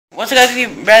What's up, guys?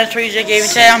 It's me, Brad Tory J Gaming.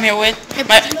 Today I'm here with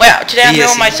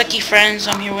my sucky friends.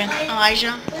 I'm here with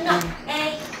Elijah.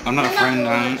 I'm not a friend.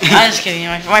 I'm just kidding.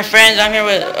 My friends. I'm here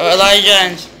with Elijah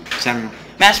and Samuel.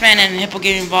 Massman and Hippo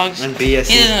Gaming Vlogs. And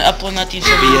BSE. He doesn't upload nothing. So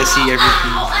BSE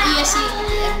everything. BSE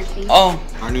everything. Oh.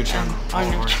 Our new channel.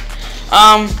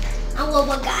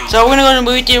 So we're gonna go to the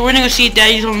movie theater. We're gonna go see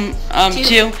Daddy's Home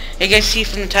 2. You guys see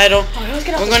from the title. We're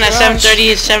going at 7:30.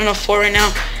 It's 7:04 right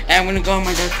now, and we're gonna go in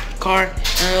my dad's car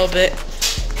in a little bit.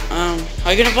 Are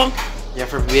you gonna vlog? Yeah,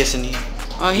 for BSE.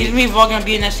 He's gonna be vlogging on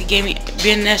BNS Gaming,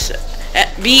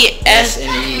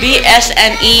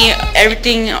 BSNE,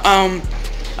 everything.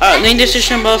 Link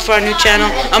description below for our new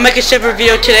channel. I'll make a separate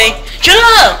video today. Shut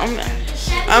up!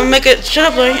 I'll make a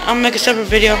separate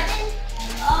video.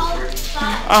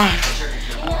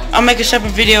 I'll make a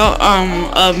separate video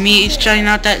of me shouting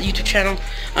out that YouTube channel,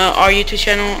 our YouTube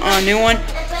channel, new one.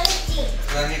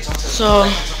 So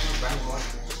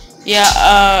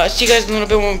yeah, see you guys in a little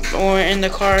bit when we're in the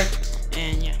car,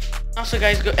 and yeah. Also,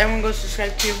 guys, everyone go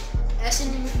subscribe to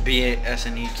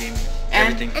BSNE Gaming,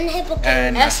 everything, and Hippo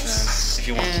and S. if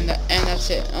you want and that's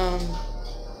it.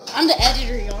 I'm the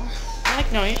editor, y'all.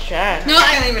 No, you try. No,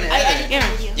 I can't even edit.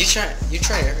 You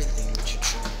try everything. But you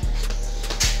try.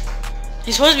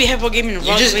 He's supposed to be Hippo Gaming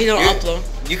Vlogs, but he don't upload.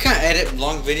 You can't edit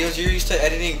long videos. You're used to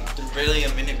editing barely a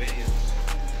minute videos.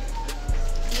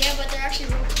 Yeah, but they're actually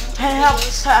real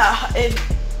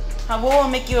What will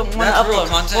make you want to upload?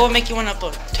 What will make you want to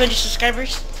upload? 200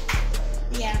 subscribers?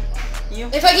 Yeah. You?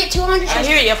 If I get 200 I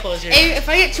hear you upload. If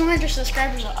I get 200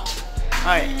 subscribers, I'll upload.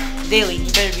 Alright, daily.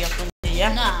 You better be uploading,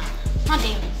 yeah? Nah, not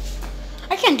daily.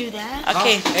 I can't do that.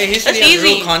 Okay. Hey, he said he has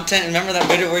real content. Remember that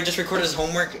video where he just recorded his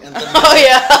homework? And oh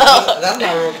yeah. That's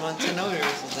not real content. No,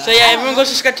 so yeah, everyone go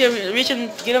subscribe to him. Reach him,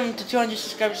 get him to 200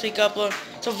 subscribers so he can upload.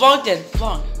 So vlog then,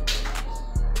 vlog.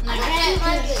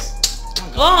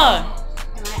 Vlog.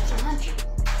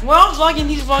 We're all vlogging.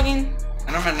 He's vlogging.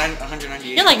 And I'm at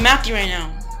 198. You're like Matthew right now.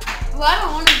 Well, I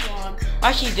don't want to vlog.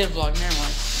 Actually, he did vlog. Never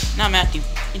mind. Not Matthew.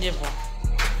 He did vlog.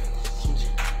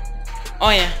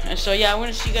 Oh yeah. And so yeah, I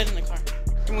want to see you guys in the car.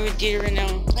 The movie theater right now.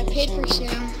 I paid for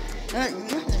Sam. Alright,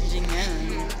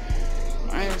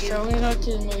 so we're gonna go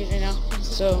to the movies right now.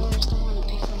 So.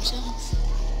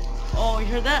 Oh, you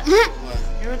heard that? What?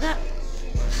 You heard that?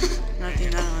 Nothing. I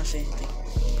don't want to say anything.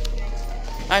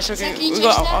 Alright, so okay, we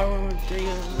got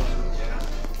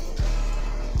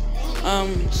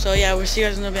so yeah, we'll see you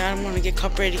guys in a bit. I don't want to get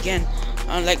copyrighted again.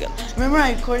 Like, remember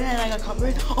I recorded and I got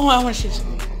copyrighted? Oh, I want to see this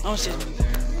movie. I want to see this movie.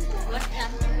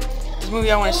 This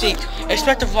movie I want to see.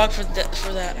 Expect a vlog for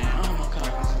that. Oh my god.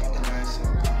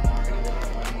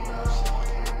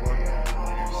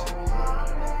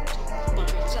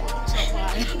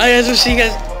 Alright, guys, we'll see you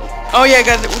guys. Oh yeah,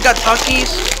 guys, we got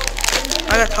Takis.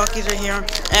 I got Takis right here,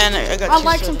 and I got. I'd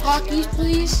like some Takis,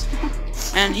 please.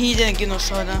 And he didn't get no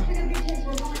soda.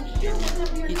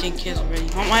 He think he's ready.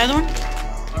 Want my other one?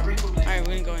 Alright,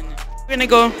 we're gonna go in there. We're gonna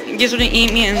go get something to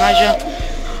eat, me and Elijah.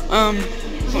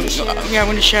 Yeah, I'm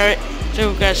gonna share it.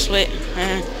 So we gotta split.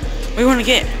 What do you wanna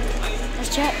get? Let's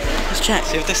check. Let's check.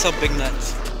 See if they sell big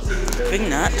nuts. Big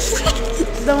nuts?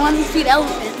 The one who feed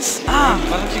elephants. Ah,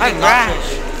 Why don't you I get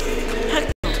nachos?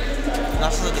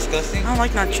 Nachos are disgusting. I don't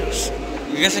like nachos.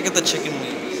 You guys should get the chicken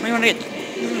wings. What do you wanna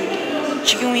get?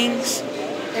 Chicken wings?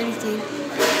 Anything.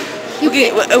 We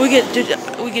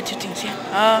get two things,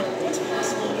 yeah.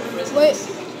 Wait.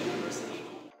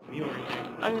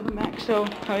 I got them back, so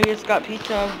I just got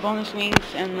pizza, bonus wings,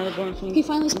 and another bonus wing. He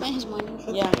finally spent his money.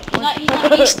 Yeah.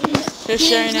 They're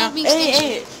sharing now.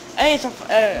 Hey, it's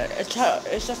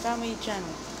a family channel.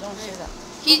 Don't say that.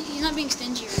 He's not being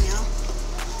stingy right now.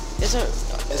 It's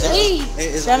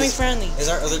family friendly. Is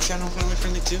our other channel family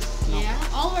friendly too? No. Yeah.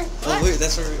 All of our. Oh wait,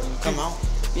 that's where we come out.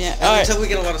 Yeah. Until we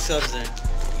get a lot of subs there,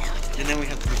 and then we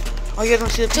have to be filmed. Oh, you guys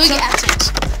want to see the pizza? So we get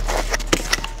AdSense.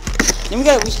 Then we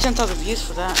got 10,000 views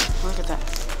for that. Look at that.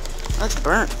 That's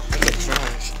burnt. I get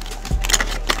trash.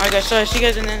 Alright guys, so I see you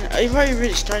guys and then you've already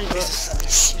really started, bro.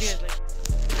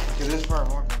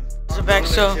 So back,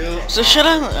 so shut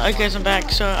up. Alright guys, I'm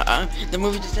back. So the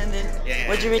movie just ended. Yeah,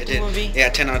 what'd you rate the movie? Yeah,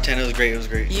 10 out of 10. It was great. It was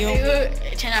great. You?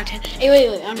 10 out of 10. Hey,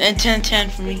 wait. And 10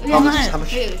 for me. How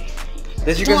much?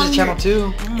 This is your guys' channel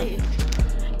too.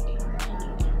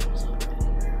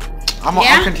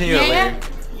 I'll continue it later.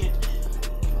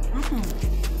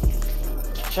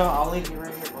 So I'll leave you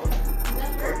right here,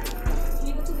 bro.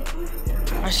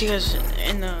 I see you guys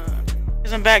in the.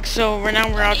 Cause I'm back. So right now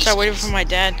we're outside waiting for my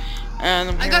dad. And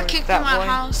I'm I got kicked from my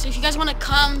house. If you guys want to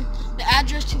come, the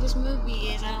address to this movie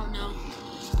is I don't know,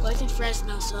 but it's in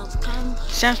Fresno. So come.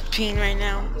 Sam's peeing right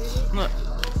now. Look.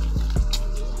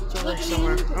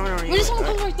 Somewhere. Where did someone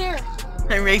come right there?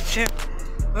 I raped him.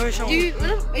 Dude,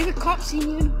 what if a cop seen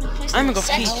you in a place I'm like gonna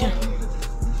go pee sex? too.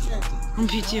 I'm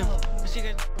pee too. See you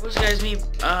guys. What's guys me?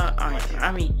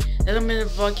 I mean, there's a minute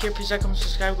vlog here. Please like, comment,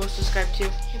 subscribe. Go subscribe too.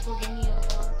 Hippo gave me a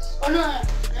vlogs. Oh no,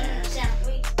 Sam,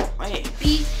 wait. Wait.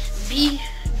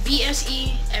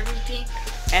 BSE everything.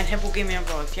 And Hippo gave me a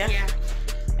vlog, yeah. Yeah.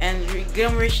 And we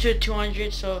get him reached to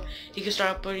 200, so he can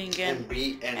start uploading again.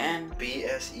 And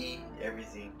BSE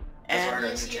everything. And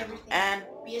That's our new channel. and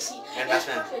BSE. And that's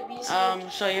man.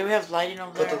 so yeah, we have lighting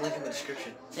over there. Put the link in the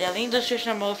description. Yeah, link in the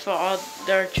description below for all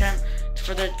their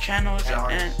channels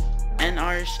and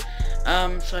ours.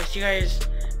 So I see you guys.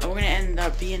 We're gonna end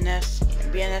BS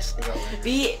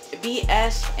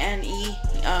and E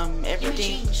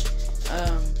everything.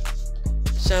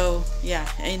 So yeah,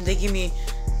 and they give me.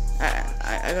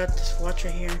 I got this watch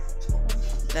right here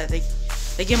that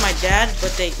they give my dad,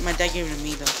 but my dad gave it to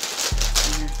me though.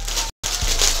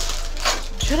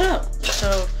 Shut up.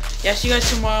 So yeah, see you guys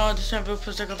tomorrow. This time,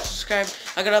 please like, subscribe.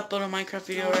 I gotta upload a Minecraft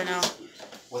video right now.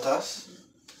 With us?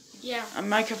 Yeah. A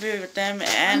Minecraft video with them,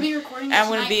 and I'm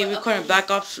gonna be recording a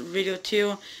Black Ops video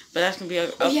too, but that's gonna be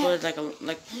uploaded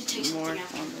like more.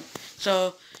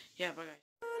 So yeah, bye guys.